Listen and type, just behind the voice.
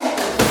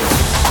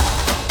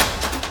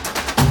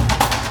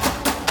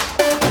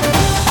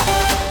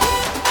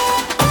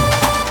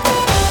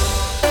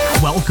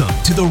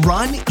to the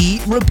Run,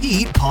 Eat,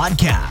 Repeat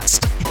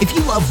podcast. If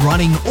you love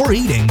running or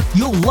eating,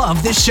 you'll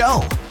love this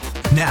show.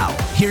 Now,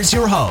 here's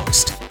your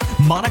host,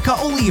 Monica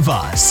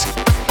Olivas.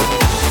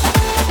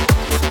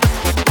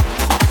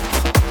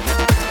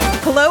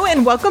 Hello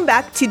and welcome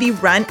back to the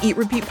Run, Eat,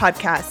 Repeat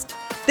podcast.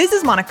 This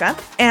is Monica,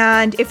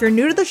 and if you're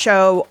new to the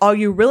show, all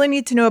you really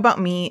need to know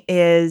about me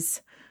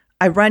is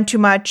I run too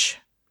much,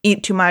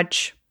 eat too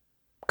much,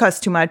 cuss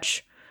too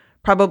much,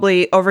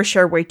 probably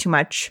overshare way too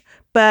much,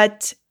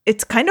 but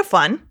it's kind of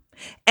fun.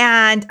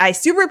 And I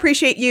super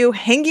appreciate you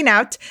hanging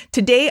out.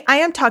 Today, I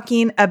am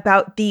talking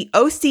about the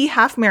OC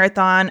Half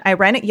Marathon. I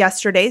ran it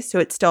yesterday, so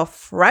it's still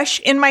fresh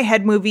in my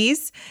head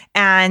movies,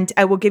 and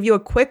I will give you a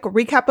quick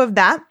recap of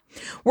that.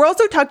 We're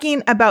also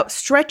talking about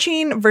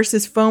stretching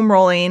versus foam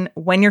rolling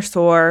when you're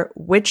sore.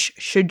 Which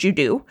should you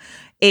do?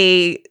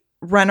 A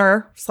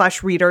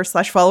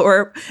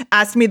runner/reader/follower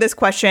asked me this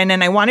question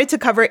and I wanted to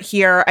cover it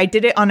here. I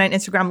did it on an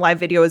Instagram live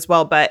video as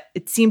well, but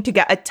it seemed to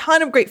get a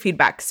ton of great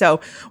feedback. So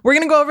we're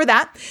going to go over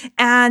that.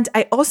 And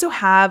I also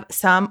have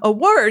some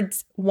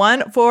awards,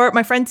 one for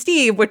my friend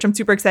Steve, which I'm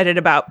super excited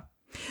about.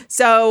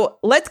 So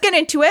let's get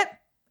into it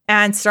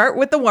and start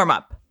with the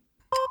warm-up.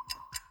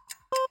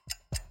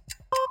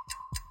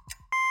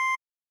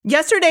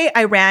 Yesterday,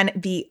 I ran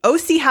the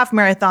OC Half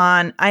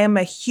Marathon. I am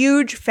a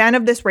huge fan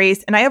of this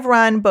race, and I have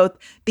run both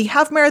the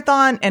half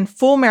marathon and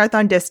full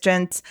marathon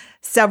distance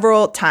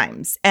several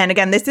times. And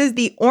again, this is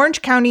the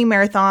Orange County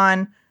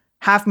Marathon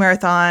Half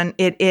Marathon.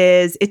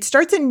 It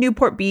starts in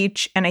Newport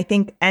Beach and I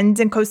think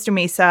ends in Costa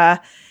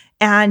Mesa.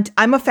 And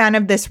I'm a fan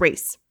of this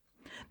race.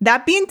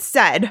 That being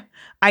said,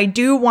 I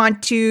do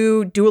want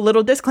to do a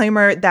little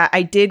disclaimer that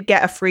I did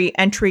get a free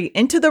entry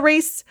into the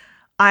race.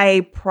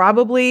 I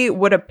probably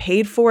would have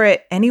paid for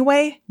it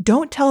anyway.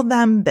 Don't tell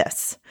them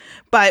this.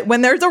 But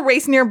when there's a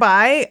race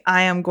nearby,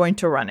 I am going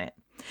to run it.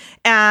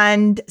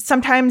 And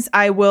sometimes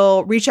I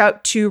will reach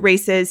out to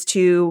races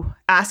to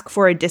ask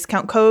for a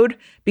discount code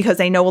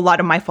because I know a lot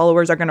of my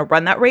followers are going to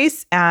run that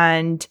race.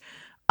 And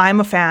I'm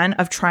a fan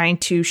of trying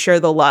to share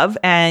the love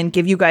and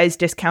give you guys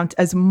discounts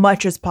as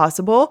much as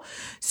possible.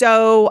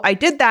 So I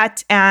did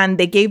that and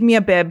they gave me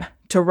a bib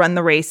to run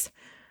the race.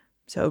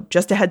 So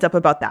just a heads up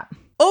about that.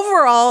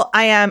 Overall,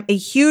 I am a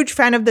huge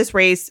fan of this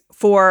race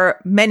for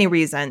many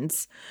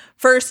reasons.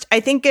 First, I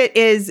think it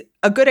is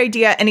a good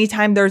idea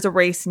anytime there's a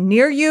race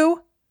near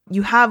you.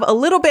 You have a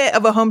little bit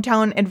of a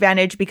hometown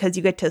advantage because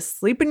you get to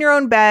sleep in your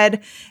own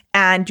bed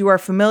and you are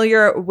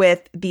familiar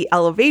with the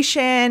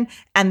elevation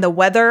and the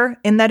weather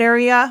in that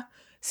area.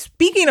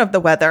 Speaking of the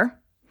weather,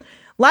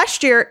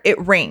 last year it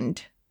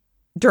rained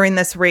during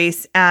this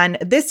race, and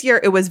this year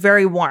it was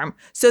very warm.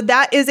 So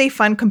that is a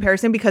fun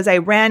comparison because I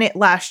ran it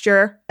last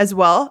year as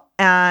well,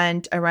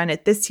 and I ran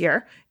it this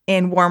year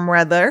in warm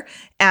weather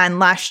and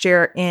last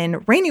year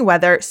in rainy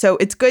weather. So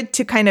it's good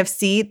to kind of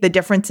see the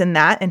difference in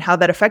that and how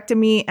that affected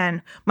me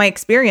and my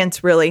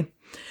experience, really.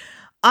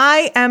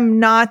 I am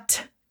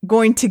not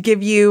going to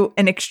give you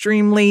an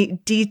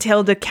extremely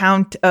detailed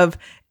account of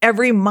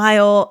every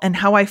mile and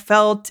how I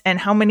felt and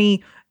how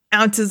many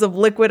ounces of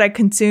liquid I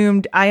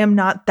consumed. I am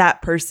not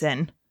that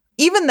person.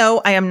 Even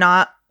though I am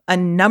not a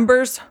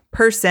numbers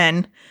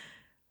person,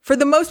 for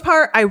the most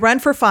part, I run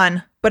for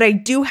fun, but I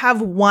do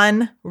have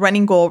one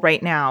running goal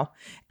right now.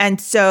 And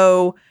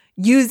so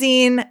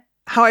using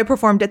how I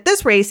performed at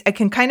this race, I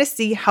can kind of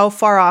see how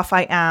far off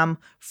I am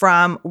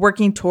from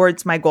working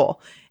towards my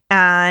goal.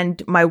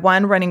 And my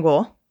one running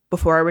goal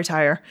before I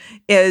retire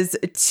is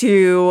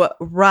to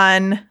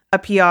run a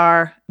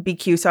PR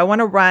BQ. So I want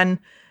to run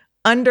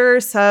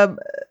under sub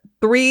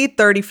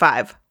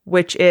 3:35,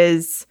 which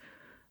is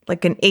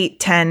like an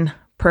 8:10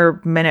 per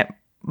minute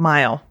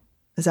mile.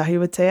 Is that how you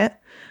would say it?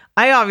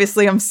 I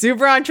obviously am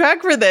super on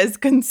track for this,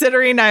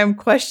 considering I'm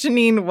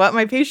questioning what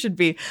my pace should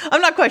be. I'm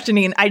not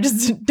questioning, I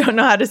just don't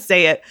know how to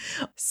say it.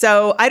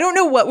 So I don't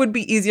know what would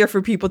be easier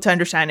for people to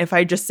understand if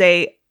I just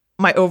say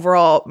my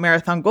overall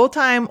marathon goal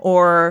time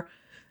or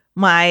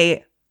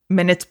my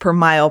minutes per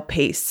mile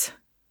pace.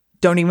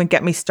 Don't even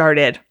get me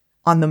started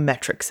on the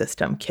metric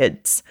system,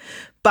 kids.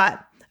 But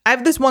I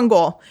have this one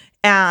goal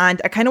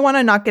and I kind of want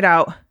to knock it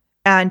out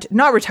and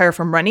not retire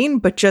from running,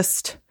 but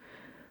just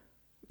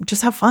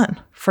have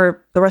fun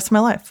for the rest of my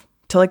life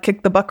till I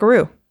kick the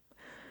buckaroo.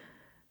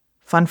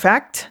 Fun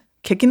fact,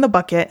 kicking the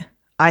bucket,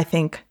 I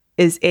think,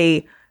 is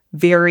a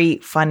very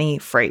funny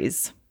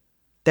phrase.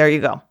 There you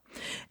go.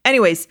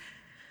 Anyways,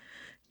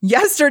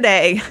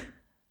 yesterday,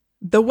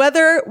 the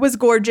weather was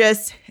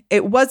gorgeous.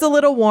 It was a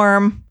little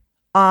warm.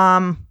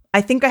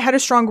 I think I had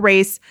a strong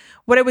race.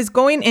 What I was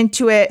going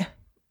into it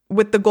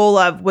with the goal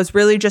of was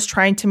really just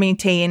trying to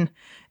maintain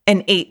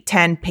an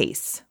 8:10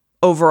 pace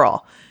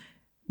overall.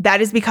 That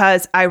is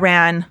because I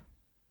ran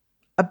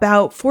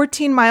about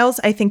 14 miles,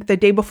 I think, the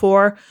day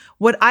before.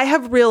 What I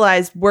have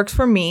realized works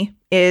for me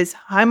is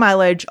high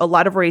mileage, a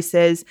lot of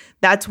races.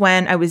 That's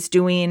when I was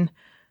doing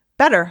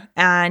better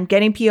and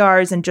getting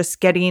PRs and just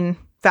getting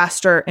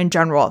faster in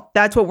general.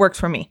 That's what works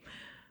for me.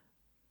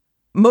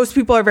 Most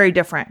people are very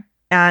different.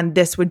 And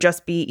this would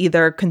just be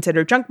either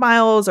considered junk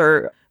miles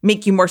or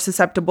make you more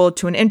susceptible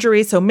to an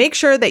injury. So make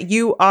sure that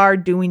you are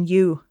doing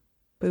you.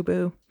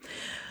 Boo-boo.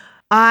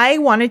 I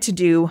wanted to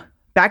do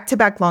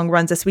back-to-back long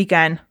runs this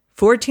weekend,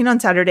 14 on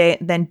Saturday,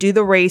 then do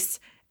the race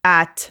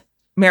at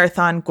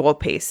marathon goal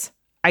pace.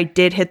 I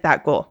did hit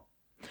that goal.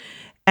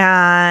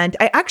 And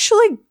I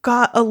actually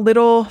got a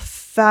little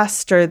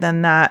faster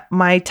than that.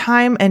 My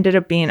time ended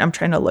up being, I'm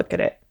trying to look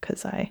at it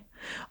because I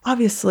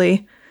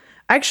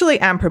actually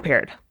am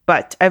prepared,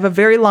 but I have a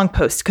very long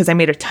post because I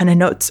made a ton of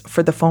notes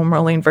for the foam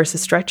rolling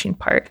versus stretching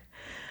part.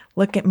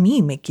 Look at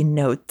me making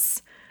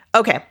notes.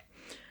 Okay.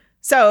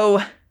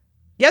 So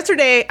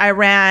yesterday I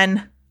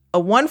ran a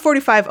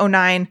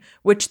 1:45.09,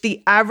 which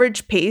the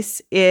average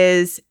pace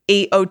is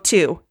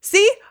 8:02.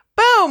 See?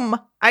 Boom!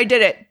 I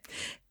did it.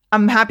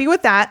 I'm happy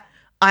with that.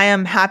 I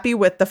am happy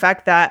with the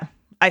fact that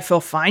I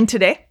feel fine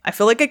today. I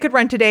feel like I could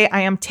run today.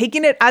 I am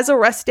taking it as a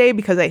rest day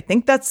because I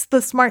think that's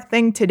the smart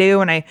thing to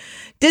do. And I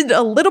did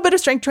a little bit of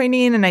strength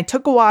training and I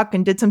took a walk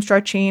and did some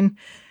stretching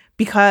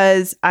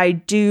because I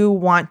do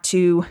want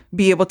to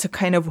be able to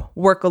kind of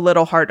work a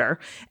little harder.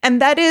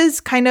 And that is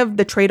kind of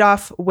the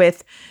trade-off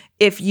with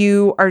if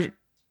you are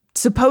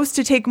supposed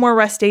to take more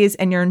rest days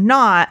and you're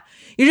not,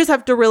 you just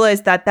have to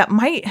realize that that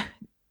might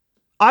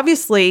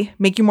obviously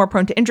make you more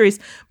prone to injuries,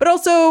 but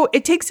also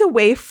it takes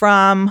away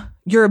from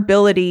your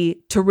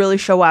ability to really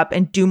show up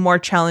and do more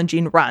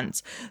challenging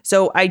runs.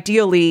 So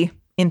ideally,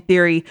 in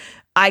theory,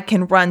 I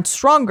can run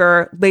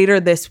stronger later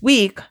this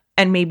week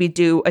and maybe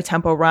do a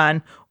tempo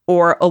run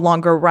or a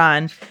longer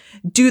run,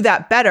 do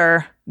that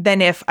better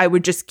than if I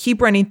would just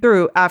keep running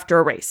through after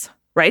a race,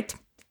 right?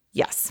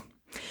 Yes.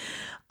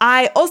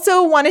 I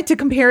also wanted to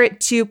compare it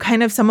to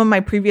kind of some of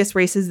my previous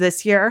races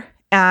this year.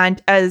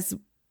 And as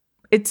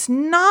it's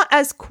not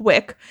as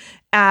quick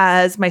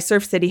as my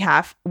Surf City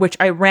half, which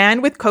I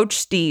ran with Coach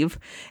Steve.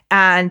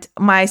 And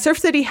my Surf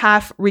City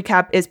half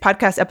recap is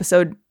podcast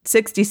episode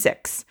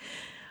 66.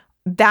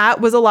 That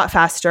was a lot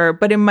faster.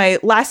 But in my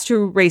last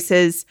two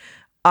races,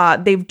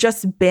 they've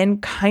just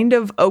been kind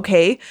of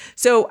okay.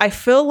 So I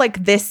feel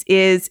like this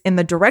is in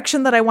the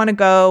direction that I want to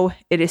go.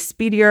 It is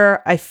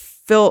speedier. I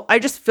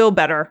just feel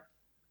better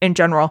in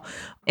general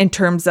in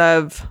terms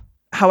of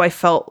how I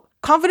felt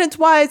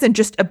confidence-wise and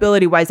just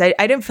ability-wise. I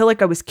didn't feel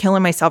like I was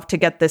killing myself to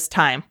get this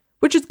time,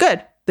 which is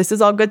good. This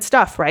is all good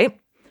stuff, right?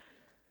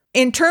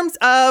 In terms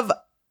of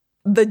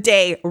the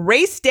day,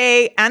 race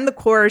day and the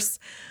course,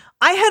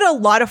 I had a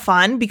lot of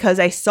fun because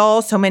I saw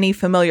so many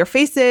familiar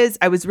faces.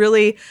 I was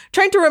really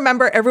trying to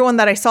remember everyone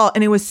that I saw,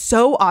 and it was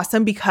so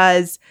awesome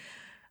because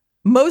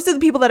most of the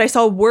people that I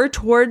saw were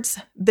towards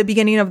the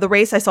beginning of the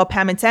race. I saw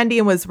Pam and Sandy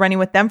and was running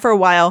with them for a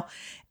while.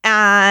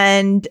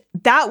 And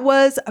that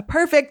was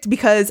perfect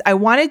because I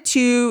wanted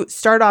to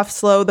start off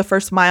slow the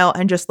first mile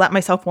and just let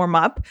myself warm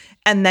up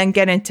and then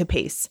get into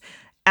pace.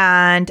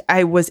 And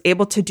I was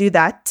able to do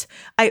that.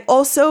 I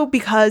also,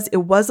 because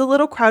it was a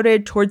little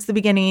crowded towards the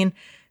beginning,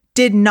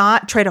 did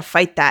not try to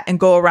fight that and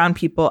go around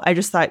people. I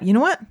just thought, you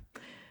know what?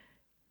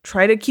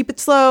 Try to keep it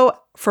slow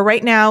for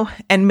right now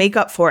and make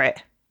up for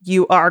it.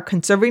 You are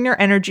conserving your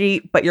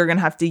energy, but you're going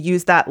to have to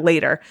use that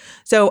later.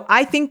 So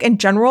I think in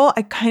general,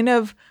 I kind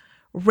of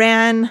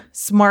ran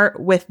smart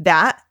with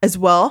that as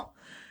well.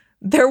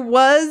 There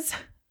was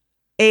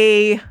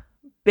a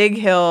big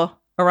hill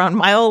around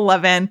mile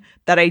 11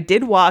 that I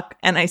did walk,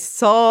 and I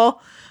saw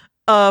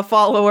a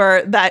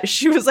follower that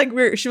she was like,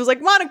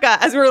 Monica,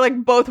 as we were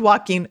like both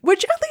walking,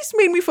 which at least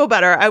made me feel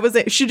better.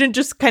 She didn't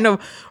just kind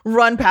of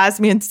run past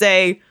me and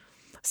say,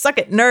 "Suck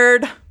it,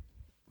 nerd."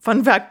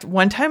 Fun fact,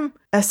 one time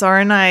SR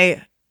and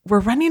I were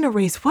running a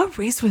race. What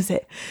race was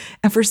it?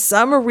 And for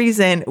some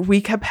reason, we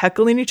kept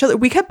heckling each other.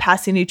 We kept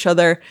passing each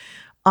other.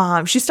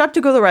 She stopped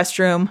to go to the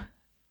restroom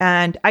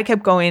and I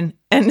kept going.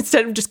 And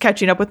instead of just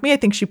catching up with me, I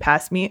think she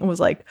passed me and was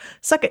like,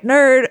 "Suck it,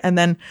 nerd." And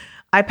then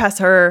I passed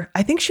her.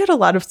 I think she had a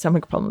lot of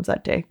stomach problems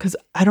that day because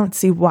I don't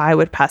see why I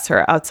would pass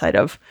her outside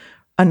of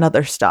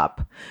another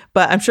stop.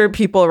 But I'm sure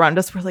people around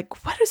us were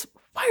like, why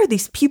are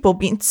these people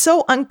being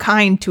so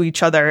unkind to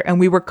each other? And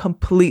we were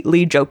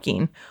completely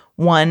joking.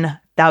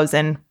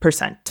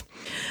 1000%.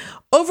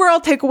 Overall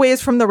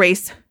takeaways from the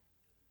race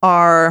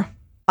are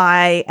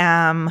I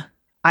am,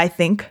 I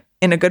think,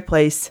 in a good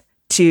place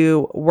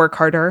to work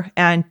harder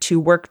and to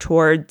work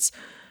towards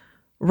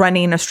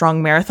running a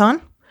strong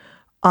marathon.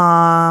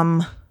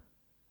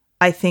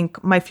 I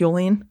think my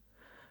fueling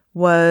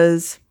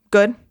was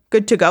good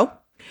to go.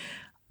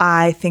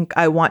 I think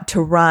I want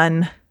to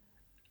run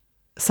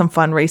some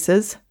fun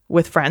races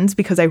with friends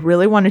because I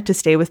really wanted to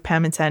stay with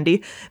Pam and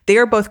Sandy. They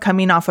are both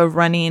coming off of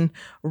running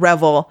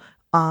Revel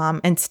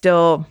and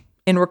still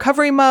in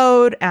recovery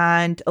mode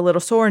and a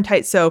little sore and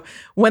tight. So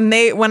when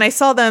I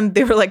saw them,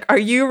 they were like, "Are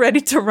you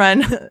ready to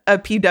run a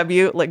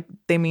PW?" Like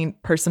they mean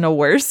personal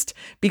worst,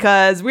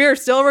 because we are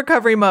still in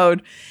recovery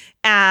mode.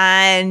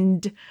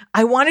 And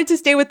I wanted to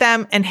stay with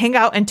them and hang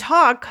out and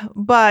talk,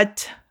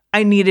 but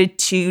I needed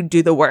to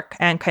do the work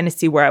and kind of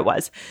see where I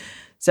was.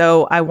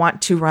 So I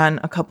want to run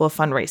a couple of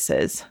fun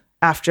races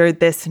after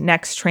this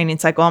next training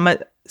cycle.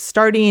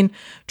 starting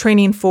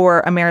training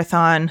for a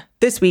marathon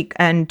this week.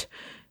 And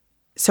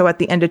so at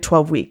the end of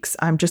 12 weeks,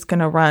 I'm just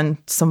going to run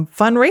some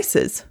fun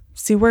races,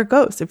 see where it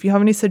goes. If you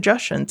have any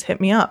suggestions,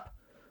 hit me up.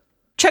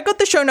 Check out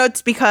the show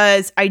notes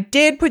because I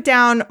did put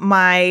down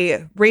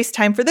my race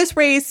time for this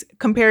race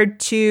compared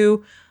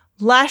to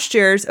last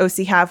year's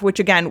OC Half, which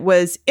again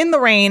was in the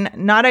rain,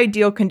 not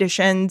ideal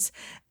conditions,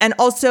 and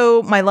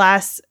also my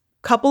last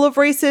couple of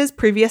races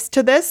previous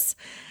to this.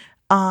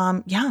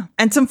 And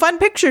some fun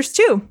pictures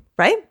too,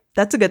 right?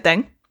 That's a good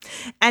thing.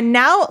 And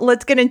now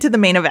let's get into the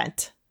main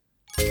event.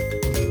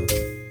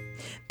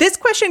 This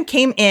question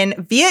came in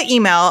via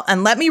email,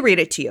 and let me read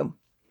it to you.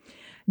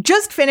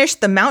 Just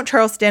finished the Mount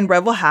Charleston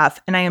Revel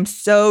Half, and I am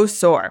so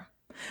sore.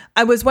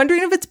 I was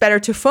wondering if it's better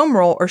to foam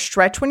roll or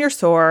stretch when you're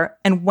sore,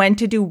 and when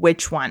to do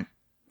which one.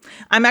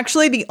 I'm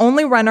actually the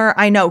only runner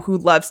I know who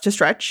loves to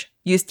stretch.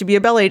 Used to be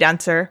a ballet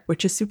dancer,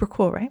 which is super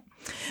cool, right?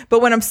 But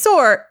when I'm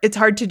sore, it's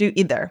hard to do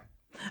either.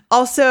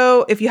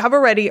 Also, if you have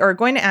already or are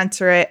going to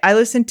answer it, I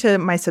listen to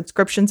my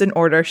subscriptions in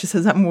order. She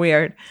says I'm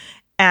weird.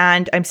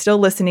 And I'm still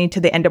listening to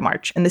the end of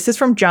March. And this is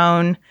from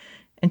Joan,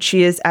 and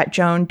she is at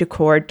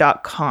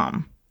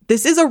joandecor.com.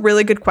 This is a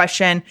really good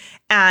question,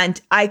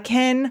 and I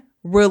can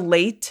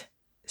relate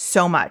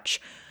so much.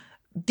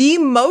 The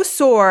most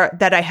sore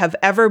that I have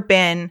ever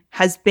been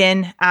has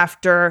been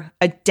after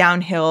a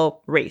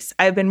downhill race.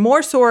 I've been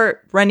more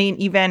sore running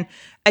even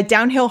a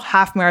downhill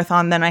half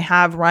marathon than I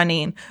have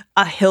running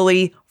a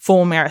hilly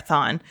full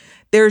marathon.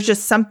 There's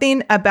just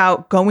something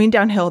about going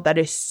downhill that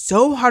is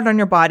so hard on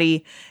your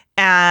body.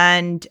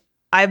 And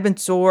I've been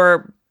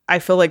sore, I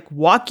feel like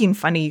walking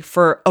funny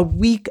for a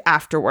week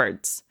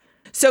afterwards.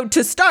 So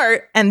to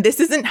start, and this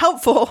isn't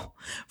helpful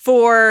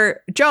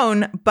for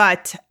Joan,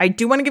 but I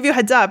do want to give you a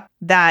heads up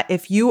that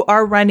if you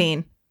are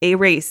running a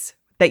race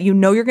that you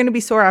know you're going to be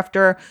sore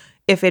after,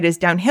 if it is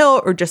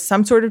downhill or just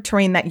some sort of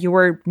terrain that you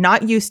are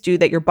not used to,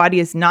 that your body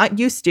is not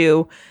used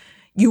to,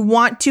 you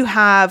want to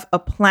have a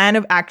plan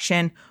of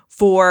action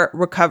for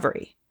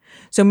recovery.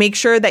 So make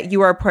sure that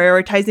you are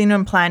prioritizing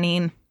and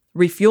planning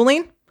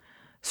refueling,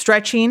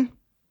 stretching,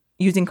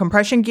 using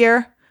compression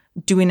gear,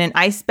 doing an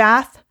ice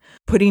bath,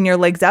 putting your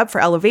legs up for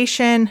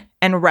elevation,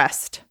 and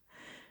rest.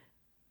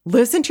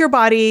 Listen to your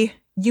body.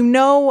 You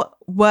know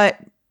what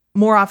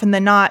more often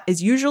than not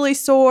is usually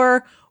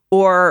sore,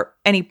 or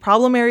any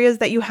problem areas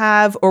that you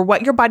have, or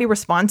what your body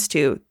responds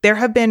to. There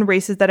have been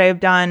races that I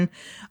have done.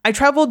 I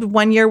traveled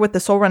 1 year with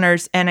the Soul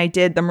Runners and I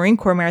did the Marine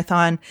Corps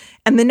Marathon.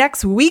 And the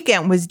next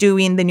weekend was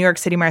doing the New York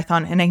City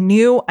Marathon. And I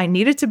knew I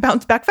needed to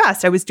bounce back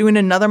fast. I was doing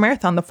another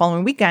marathon the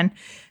following weekend.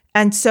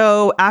 And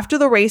so after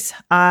the race,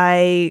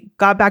 I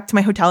got back to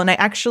my hotel and I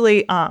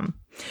actually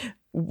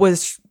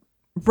was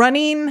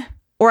running,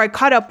 or I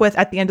caught up with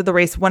at the end of the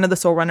race, one of the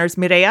Soul Runners,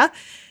 Mireya.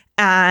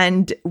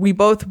 And we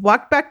both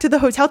walked back to the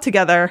hotel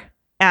together,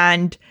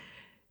 and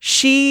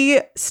she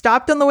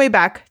stopped on the way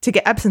back to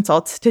get Epsom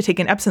salts, to take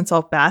an Epsom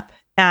salt bath.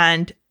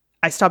 And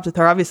I stopped with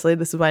her, obviously,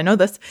 this is why I know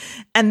this.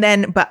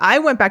 But I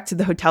went back to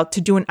the hotel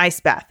to do an ice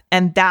bath,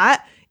 and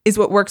that is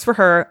what works for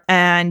her.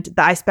 And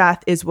the ice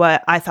bath is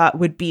what I thought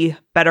would be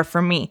better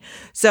for me.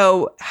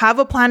 So have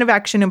a plan of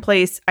action in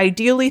place,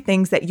 ideally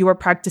things that you are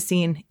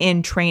practicing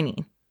in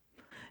training.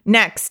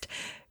 Next,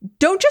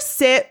 don't just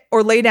sit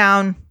or lay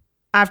down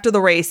after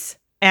the race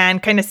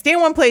and kind of stay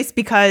in one place,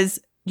 because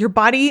your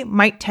body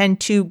might tend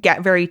to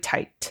get very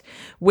tight,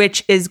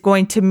 which is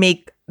going to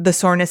make the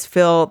soreness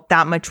feel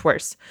that much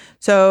worse.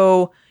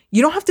 So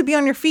you don't have to be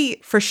on your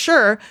feet for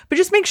sure, but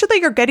just make sure that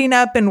you're getting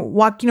up and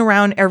walking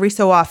around every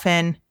so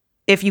often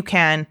if you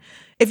can.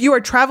 If you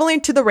are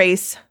traveling to the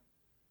race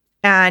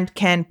and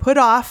can put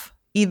off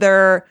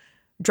either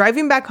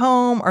driving back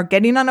home or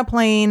getting on a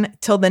plane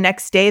till the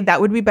next day, that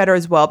would be better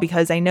as well,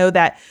 because I know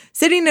that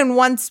sitting in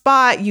one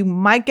spot, you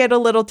might get a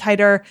little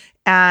tighter,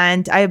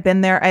 and I have been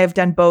there. I have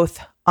done both.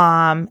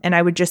 And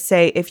I would just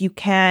say, if you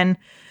can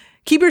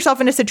keep yourself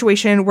in a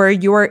situation where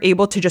you are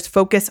able to just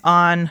focus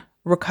on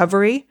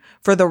recovery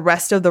for the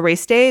rest of the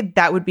race day,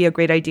 that would be a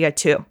great idea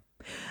too.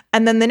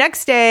 And then the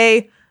next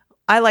day,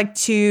 I like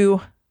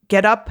to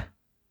get up,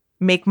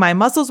 make my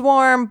muscles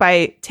warm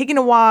by taking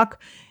a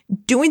walk,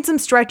 doing some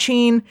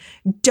stretching.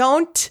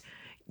 Don't,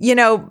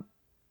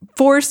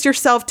 force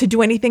yourself to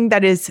do anything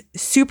that is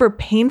super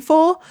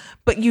painful,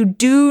 but you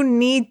do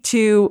need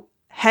to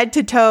head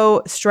to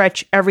toe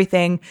stretch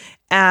everything.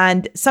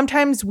 And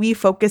sometimes we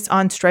focus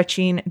on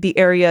stretching the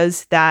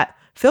areas that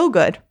feel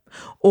good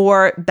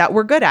or that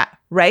we're good at,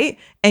 right?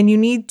 And you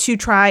need to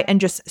try and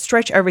just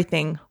stretch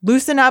everything.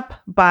 Loosen up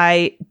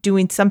by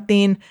doing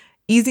something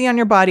easy on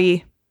your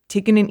body,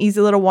 taking an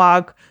easy little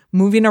walk,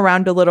 moving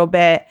around a little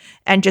bit,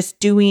 and just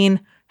doing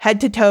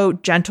head to toe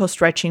gentle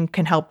stretching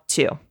can help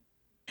too.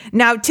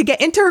 Now, to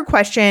get into her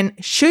question,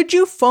 should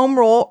you foam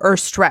roll or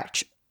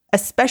stretch,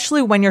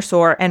 especially when you're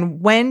sore, and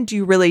when do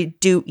you really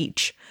do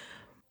each?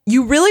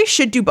 You really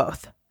should do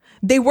both.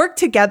 They work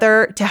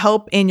together to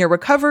help in your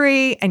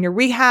recovery and your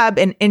rehab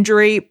and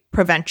injury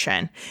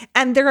prevention.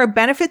 And there are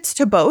benefits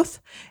to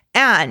both.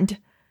 And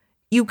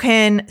you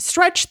can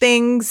stretch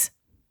things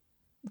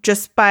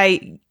just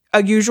by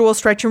a usual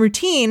stretching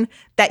routine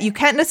that you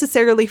can't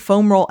necessarily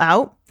foam roll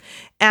out.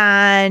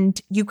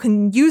 And you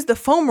can use the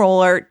foam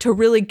roller to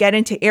really get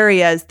into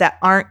areas that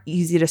aren't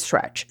easy to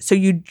stretch. So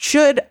you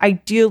should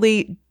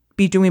ideally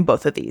be doing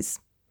both of these.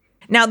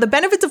 Now, the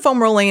benefits of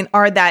foam rolling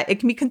are that it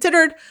can be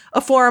considered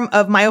a form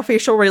of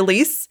myofascial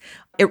release.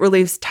 It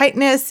relieves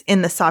tightness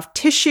in the soft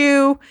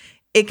tissue.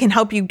 It can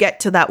help you get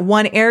to that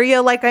one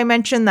area, like I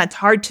mentioned, that's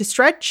hard to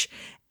stretch.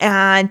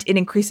 And it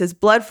increases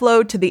blood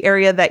flow to the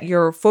area that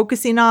you're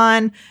focusing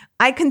on.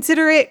 I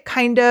consider it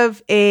kind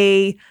of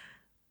a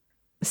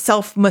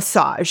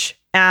self-massage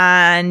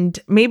and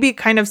maybe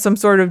kind of some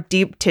sort of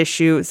deep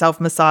tissue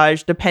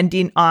self-massage,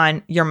 depending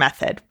on your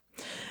method.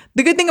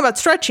 The good thing about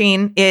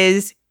stretching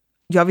is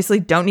you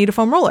obviously don't need a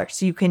foam roller,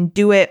 so you can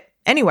do it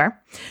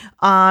anywhere.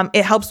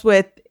 It helps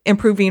with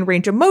improving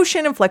range of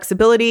motion and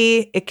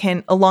flexibility. It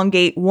can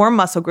elongate warm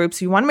muscle groups.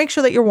 So you want to make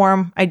sure that you're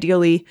warm,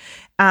 ideally.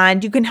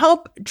 And you can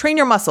help train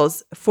your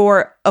muscles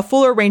for a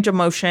fuller range of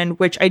motion,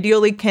 which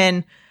ideally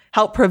can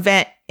help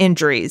prevent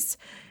injuries.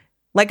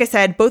 Like I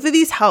said, both of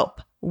these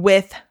help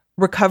with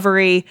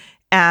recovery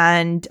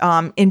and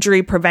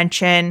injury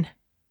prevention.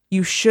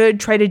 You should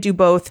try to do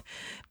both.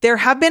 There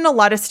have been a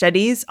lot of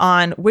studies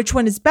on which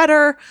one is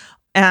better,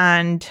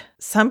 and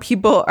some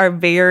people are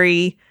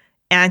very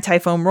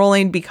anti-foam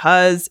rolling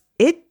because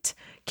it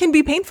can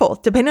be painful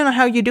depending on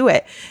how you do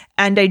it.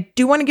 And I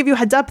do want to give you a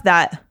heads up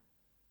that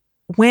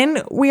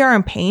when we are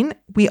in pain,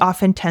 we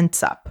often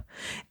tense up.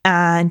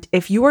 And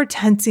if you are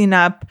tensing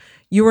up,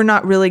 you are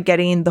not really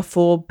getting the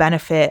full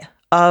benefit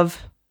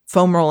of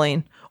foam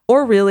rolling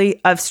or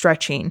really of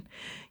stretching.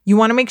 You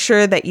want to make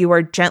sure that you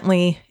are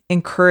gently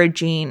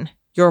encouraging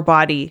your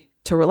body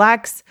to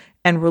relax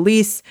and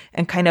release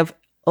and kind of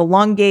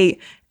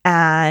elongate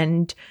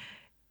and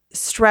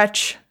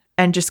stretch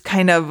and just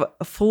kind of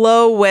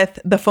flow with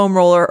the foam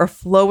roller or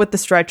flow with the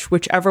stretch,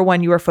 whichever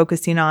one you are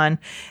focusing on.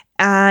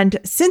 And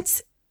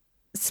since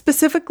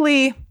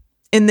specifically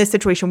in this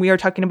situation, we are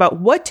talking about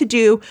what to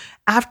do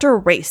after a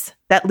race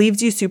that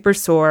leaves you super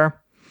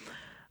sore,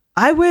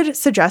 I would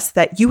suggest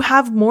that you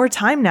have more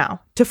time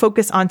now to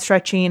focus on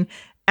stretching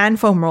and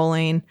foam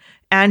rolling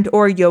and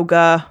or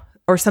yoga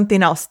or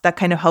something else that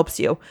kind of helps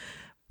you.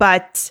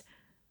 But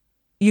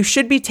you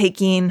should be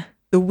taking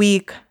the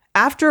week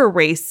after a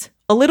race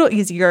a little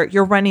easier.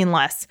 You're running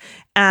less.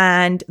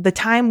 And the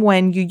time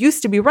when you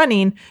used to be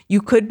running,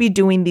 you could be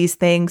doing these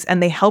things,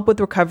 and they help with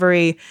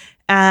recovery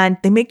and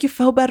they make you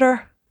feel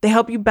better. They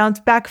help you bounce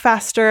back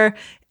faster.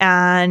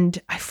 And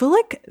I feel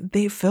like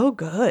they feel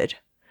good.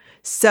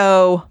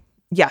 So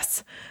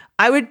yes,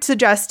 I would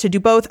suggest to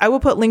do both. I will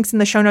put links in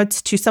the show notes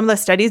to some of the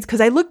studies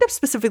because I looked up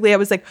specifically. I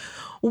was like,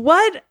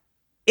 what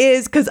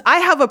is, because I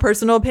have a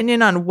personal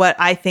opinion on what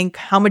I think,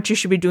 how much you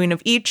should be doing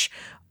of each.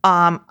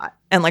 And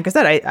like I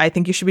said, I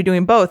think you should be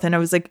doing both. And I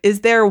was like, is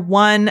there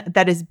one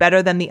that is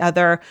better than the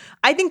other?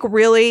 I think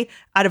really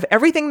out of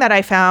everything that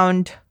I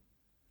found,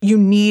 you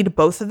need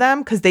both of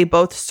them because they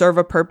both serve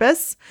a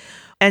purpose.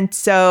 And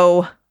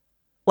so,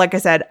 like I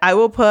said, I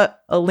will put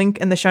a link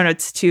in the show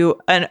notes to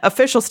an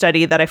official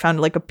study that I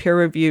found, like a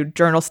peer-reviewed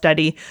journal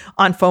study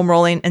on foam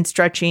rolling and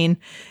stretching,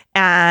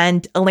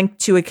 and a link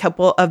to a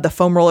couple of the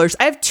foam rollers.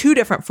 I have 2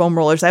 different foam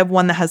rollers. I have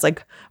one that has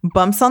like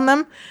bumps on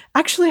them.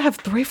 Actually, I have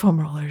 3 foam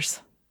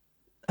rollers.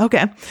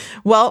 Okay.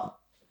 Well,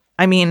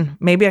 I mean,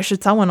 maybe I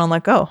should sell one on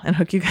Let Go and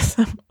hook you guys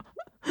up.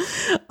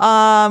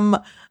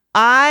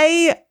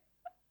 I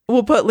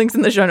will put links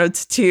in the show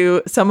notes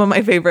to some of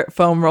my favorite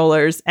foam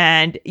rollers,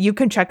 and you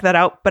can check that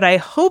out. But I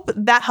hope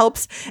that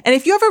helps. And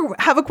if you ever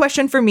have a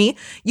question for me,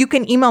 you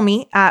can email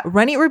me at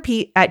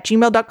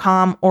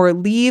runeatrepeat@gmail.com or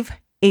leave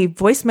a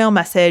voicemail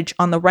message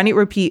on the Run Eat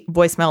Repeat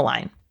voicemail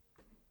line.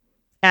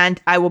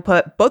 And I will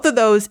put both of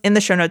those in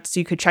the show notes so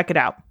you could check it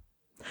out.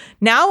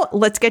 Now,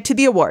 let's get to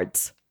the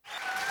awards.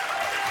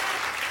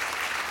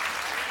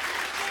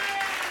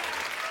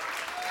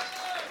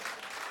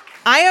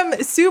 I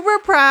am super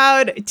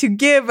proud to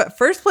give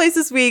first place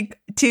this week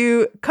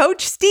to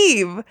Coach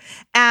Steve.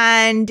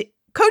 And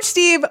Coach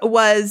Steve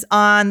was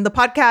on the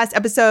podcast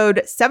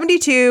episode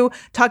 72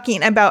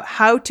 talking about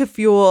how to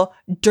fuel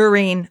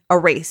during a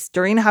race,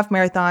 during a half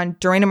marathon,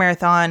 during a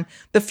marathon.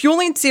 The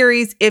fueling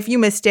series, if you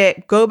missed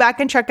it, go back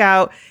and check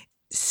out.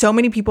 So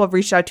many people have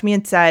reached out to me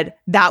and said,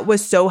 that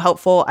was so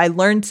helpful. I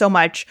learned so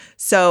much.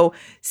 So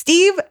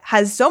Steve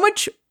has so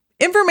much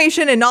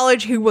information and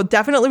knowledge. He will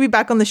definitely be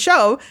back on the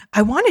show.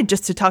 I wanted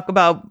just to talk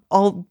about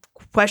all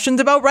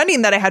questions about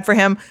running that I had for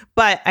him,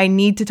 but I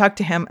need to talk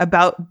to him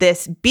about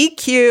this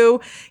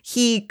BQ.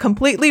 He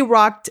completely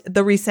rocked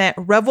the recent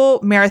Revel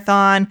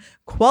Marathon,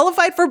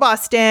 qualified for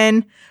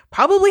Boston,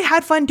 probably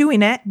had fun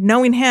doing it.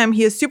 Knowing him,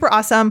 he is super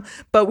awesome,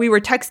 but we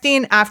were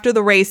texting after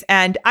the race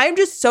and I'm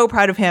just so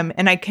proud of him.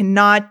 And I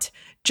cannot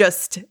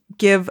just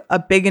give a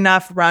big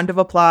enough round of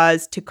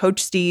applause to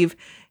Coach Steve.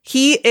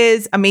 He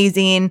is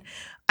amazing.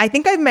 I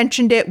think I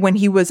mentioned it when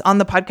he was on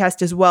the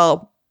podcast as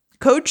well.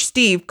 Coach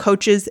Steve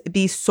coaches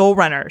the Soul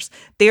Runners.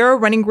 They are a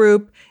running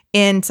group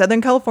in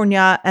Southern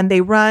California, and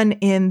they run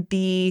in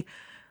the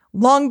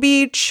Long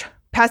Beach,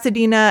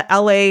 Pasadena,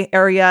 LA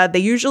area. They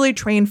usually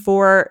train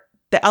for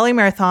the LA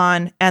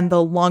Marathon and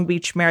the Long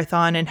Beach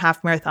Marathon and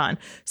half marathon.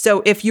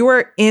 So if you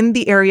are in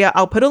the area,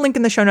 I'll put a link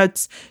in the show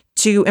notes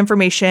to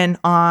information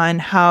on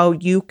how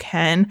you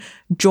can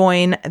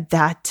join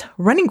that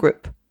running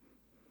group.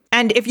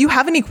 And if you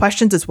have any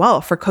questions as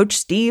well for Coach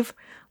Steve,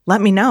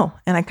 let me know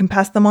and I can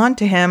pass them on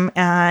to him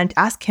and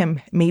ask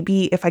him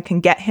maybe if I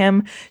can get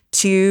him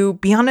to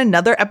be on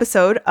another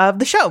episode of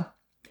the show.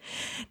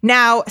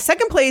 Now,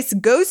 second place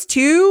goes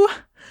to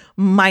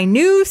my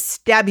new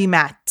Stabby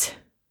mat.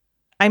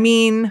 I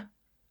mean,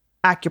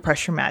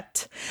 acupressure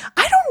mat.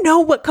 I don't know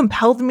what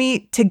compelled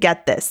me to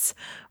get this,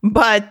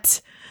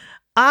 but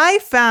I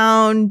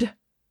found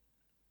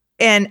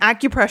an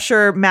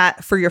acupressure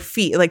mat for your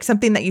feet, like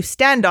something that you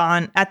stand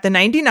on at the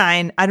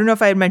 99. I don't know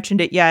if I had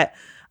mentioned it yet.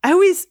 I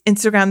always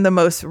Instagram the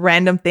most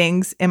random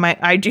things in my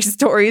IG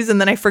stories, and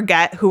then I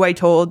forget who I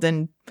told,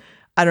 and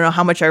I don't know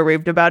how much I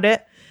raved about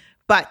it.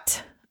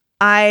 But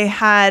I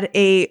had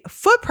a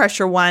foot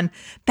pressure one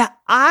that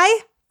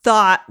I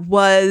thought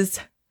was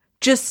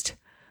just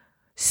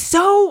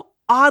so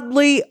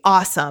oddly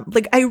awesome.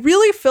 Like, I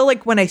really feel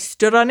like when I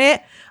stood on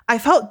it, I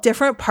felt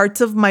different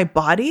parts of my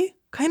body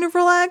kind of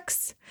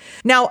relax.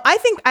 Now, I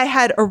think I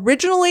had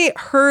originally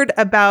heard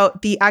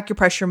about the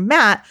acupressure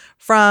mat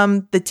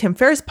from the Tim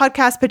Ferriss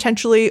podcast,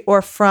 potentially,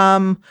 or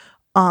from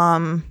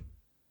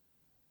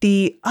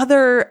the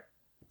other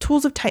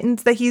Tools of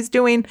Titans that he's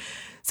doing,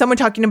 someone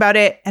talking about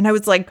it. And I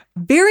was like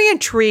very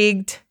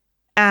intrigued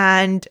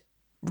and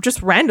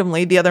just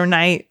randomly the other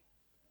night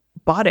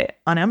bought it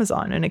on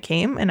Amazon, and it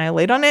came and I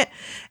laid on it.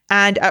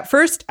 And at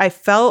first I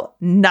felt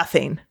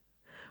nothing.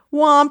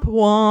 Womp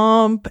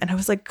womp. And I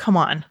was like, come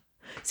on.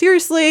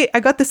 Seriously, I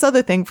got this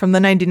other thing from the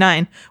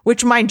 99,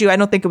 which, mind you, I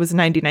don't think it was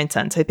 99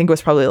 cents. I think it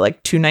was probably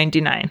like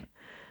 $2.99.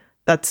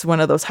 That's one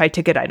of those high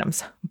ticket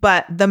items.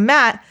 But the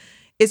mat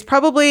is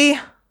probably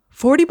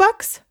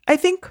 $40, I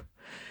think.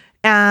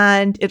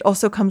 And it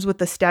also comes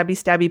with a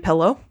stabby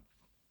pillow.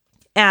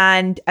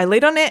 And I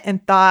laid on it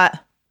and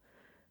thought,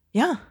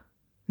 yeah,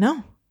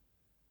 no.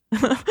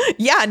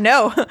 Yeah,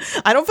 no,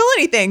 I don't feel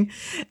anything.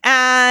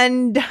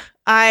 And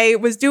I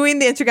was doing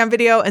the Instagram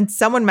video and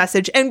someone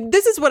messaged, and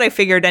this is what I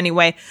figured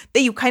anyway,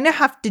 that you kind of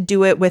have to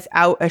do it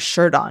without a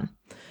shirt on.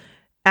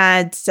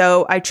 And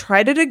so I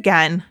tried it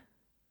again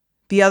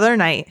the other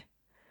night,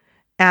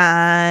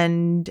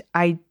 and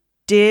I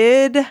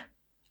think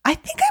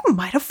I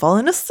might have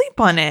fallen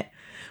asleep on it,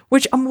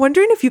 which I'm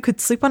wondering if you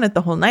could sleep on it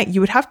the whole night. You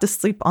would have to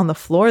sleep on the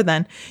floor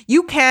then.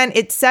 You can,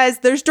 it says,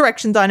 there's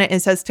directions on it.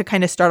 It says to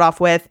kind of start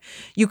off with,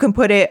 you can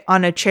put it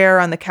on a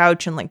chair on the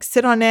couch and like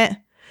sit on it,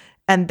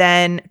 and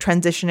then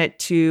transition it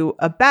to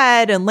a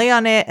bed and lay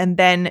on it, and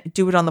then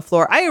do it on the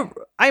floor. I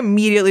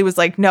immediately was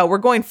like, no, we're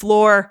going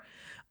floor.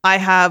 I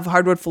have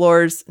hardwood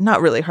floors,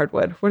 not really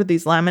hardwood. What are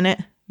these,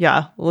 laminate?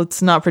 Yeah,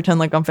 let's not pretend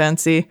like I'm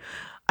fancy.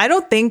 I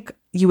don't think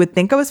you would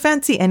think I was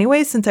fancy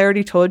anyway, since I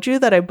already told you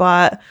that I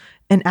bought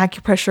an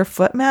acupressure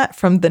foot mat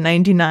from the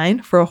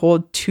 99 for a whole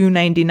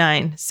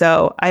 $2.99.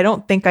 So I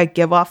don't think I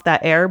give off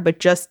that air, but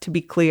just to be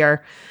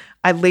clear,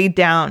 I laid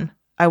down.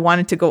 I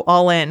wanted to go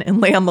all in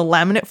and lay on the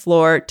laminate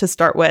floor to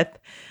start with,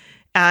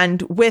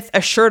 and with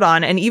a shirt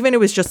on. And even it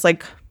was just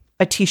like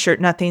a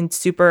t-shirt, nothing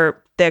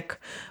super thick.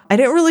 I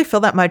didn't really feel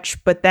that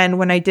much. But then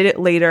when I did it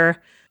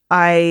later,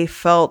 I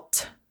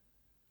felt,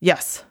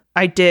 yes,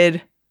 I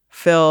did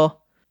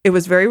feel, it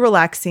was very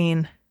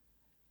relaxing.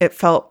 It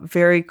felt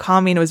very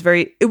calming. It's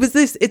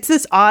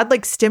this odd,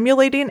 like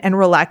stimulating and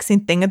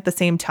relaxing thing at the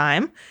same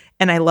time.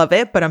 And I love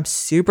it, but I'm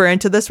super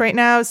into this right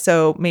now.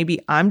 So maybe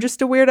I'm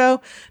just a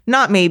weirdo.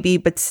 Not maybe,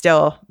 but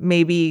still,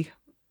 maybe,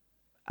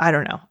 I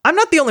don't know. I'm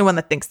not the only one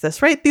that thinks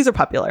this, right? These are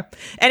popular.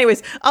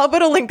 Anyways, I'll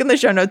put a link in the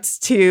show notes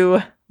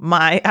to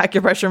my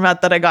acupressure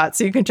mat that I got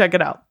so you can check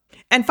it out.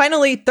 And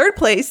finally, third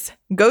place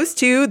goes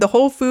to the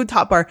Whole Foods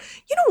Hot Bar.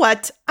 You know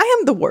what? I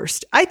am the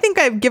worst. I think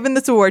I've given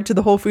this award to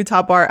the Whole Foods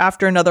Hot Bar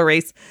after another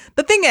race.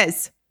 The thing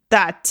is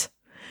that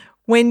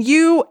when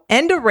you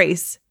end a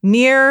race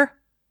near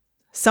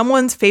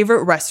someone's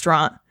favorite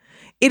restaurant,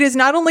 it is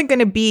not only going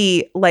to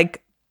be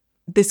like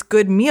this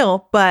good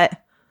meal,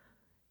 but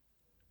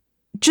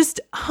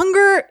just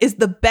hunger is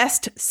the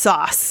best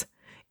sauce.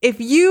 If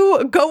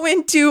you go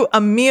into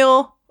a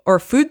meal or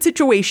food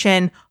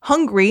situation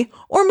hungry,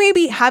 or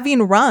maybe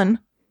having run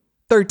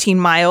 13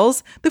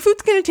 miles, the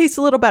food's going to taste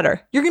a little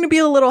better. You're going to be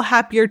a little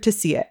happier to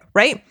see it,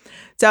 right?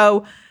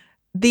 So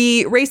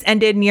the race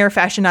ended near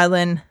Fashion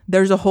Island.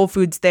 There's a Whole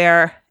Foods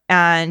there.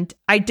 And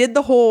I did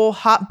the whole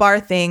hot bar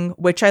thing,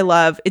 which I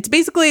love. It's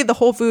basically the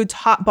Whole Foods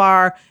hot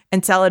bar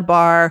and salad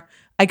bar.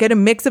 I get a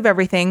mix of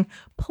everything.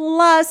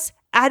 Plus,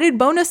 added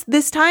bonus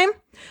this time,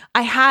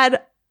 I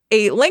had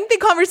a lengthy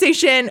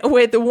conversation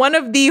with one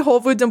of the Whole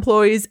Foods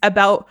employees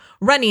about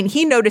running.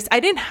 He noticed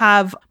I didn't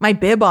have my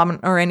bib on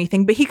or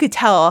anything, but he could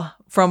tell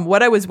from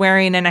what I was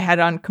wearing, and I had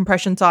on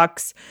compression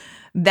socks,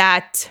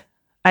 that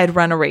I had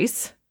run a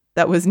race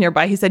that was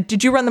nearby. He said,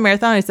 "Did you run the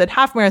marathon?" I said,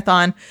 "Half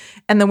marathon."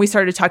 And then we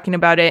started talking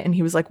about it, and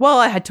he was like, "Well,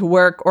 I had to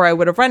work or I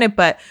would have run it.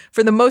 But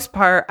for the most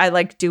part, I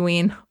like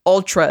doing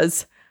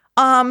ultras."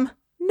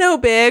 No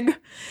big.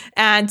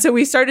 And so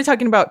we started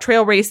talking about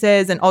trail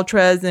races and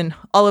ultras and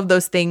all of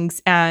those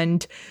things.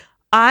 And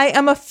I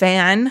am a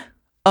fan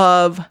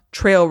of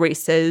trail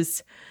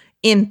races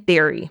in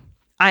theory.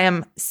 I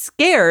am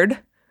scared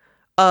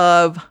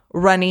of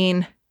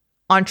running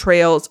on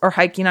trails or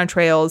hiking on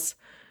trails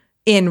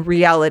in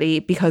reality,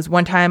 because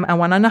one time I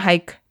went on a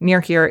hike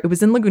near here. It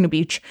was in Laguna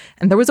Beach,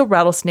 and there was a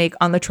rattlesnake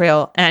on the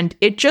trail. And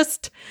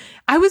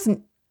I was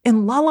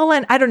in La La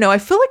Land. I don't know. I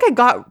feel like I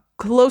got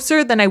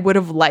closer than I would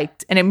have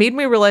liked. And it made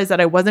me realize that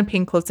I wasn't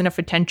paying close enough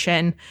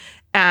attention.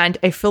 And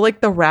I feel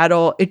like the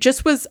rattle,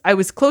 I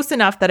was close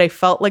enough that I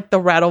felt like the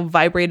rattle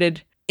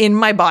vibrated in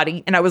my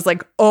body. And I was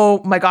like,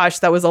 oh my gosh,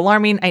 that was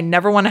alarming. I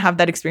never want to have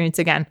that experience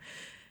again.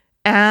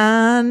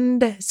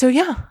 And so,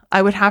 yeah,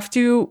 I would have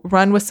to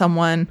run with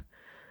someone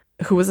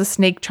who was a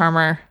snake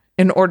charmer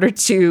in order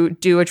to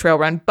do a trail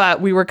run.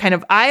 But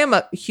I am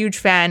a huge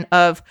fan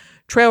of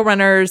trail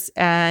runners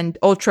and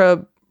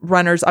ultra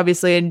runners,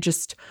 obviously, and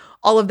just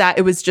all of that.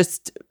 It was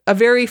just a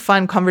very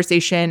fun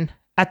conversation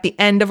at the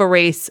end of a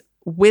race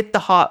with the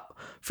hot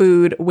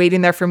food waiting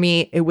there for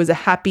me. It was a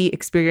happy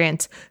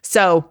experience.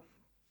 So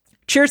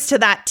cheers to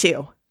that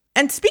too.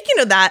 And speaking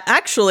of that,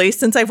 actually,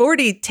 since I've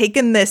already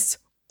taken this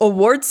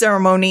award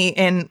ceremony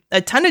in a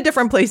ton of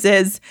different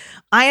places,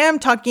 I am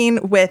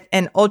talking with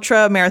an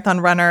ultra marathon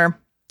runner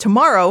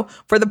tomorrow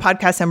for the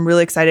podcast. I'm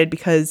really excited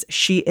because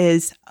she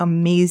is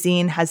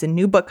amazing, has a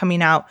new book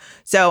coming out.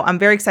 So I'm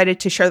very excited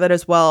to share that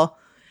as well.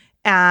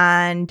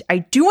 And I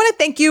do want to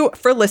thank you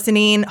for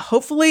listening.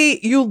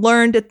 Hopefully you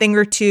learned a thing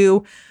or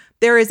two.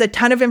 There is a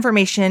ton of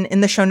information in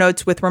the show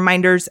notes with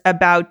reminders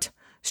about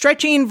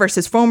stretching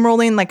versus foam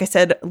rolling. Like I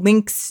said,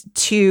 links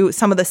to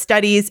some of the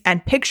studies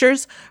and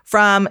pictures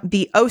from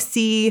the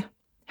OC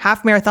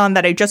half marathon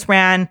that I just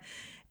ran.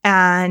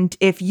 And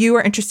if you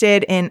are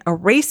interested in a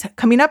race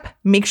coming up,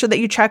 make sure that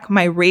you check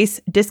my race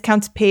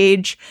discounts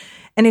page.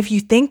 And if you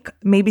think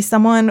maybe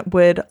someone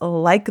would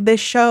like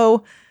this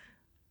show,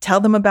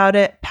 tell them about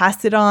it,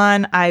 pass it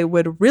on. I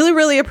would really,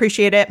 really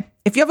appreciate it.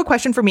 If you have a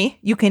question for me,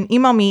 you can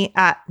email me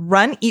at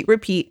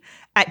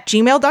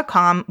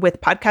runeatrepeat@gmail.com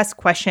with podcast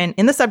question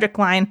in the subject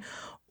line,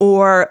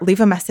 or leave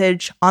a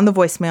message on the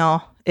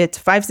voicemail. It's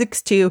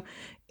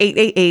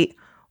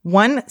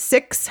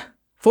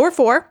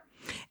 562-888-1644.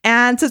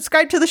 And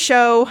subscribe to the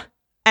show.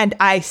 And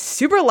I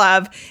super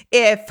love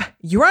if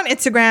you're on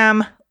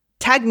Instagram,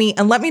 tag me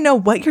and let me know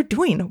what you're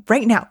doing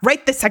right now,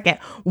 right this second.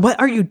 What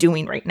are you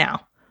doing right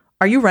now?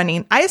 Are you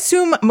running? I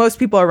assume most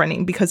people are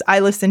running because I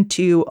listen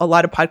to a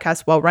lot of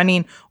podcasts while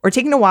running or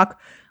taking a walk.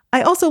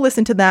 I also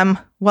listen to them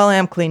while I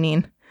am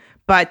cleaning,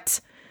 but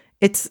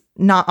it's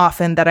not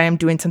often that I am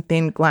doing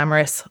something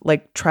glamorous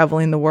like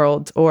traveling the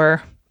world,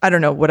 or I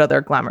don't know what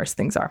other glamorous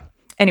things are.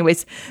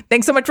 Anyways,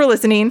 thanks so much for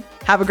listening.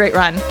 Have a great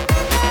run.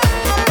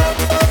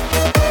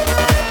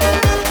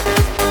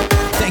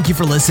 Thank you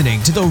for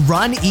listening to the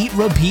Run, Eat,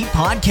 Repeat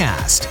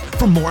podcast.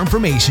 For more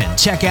information,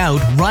 check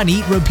out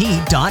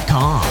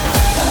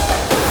runeatrepeat.com.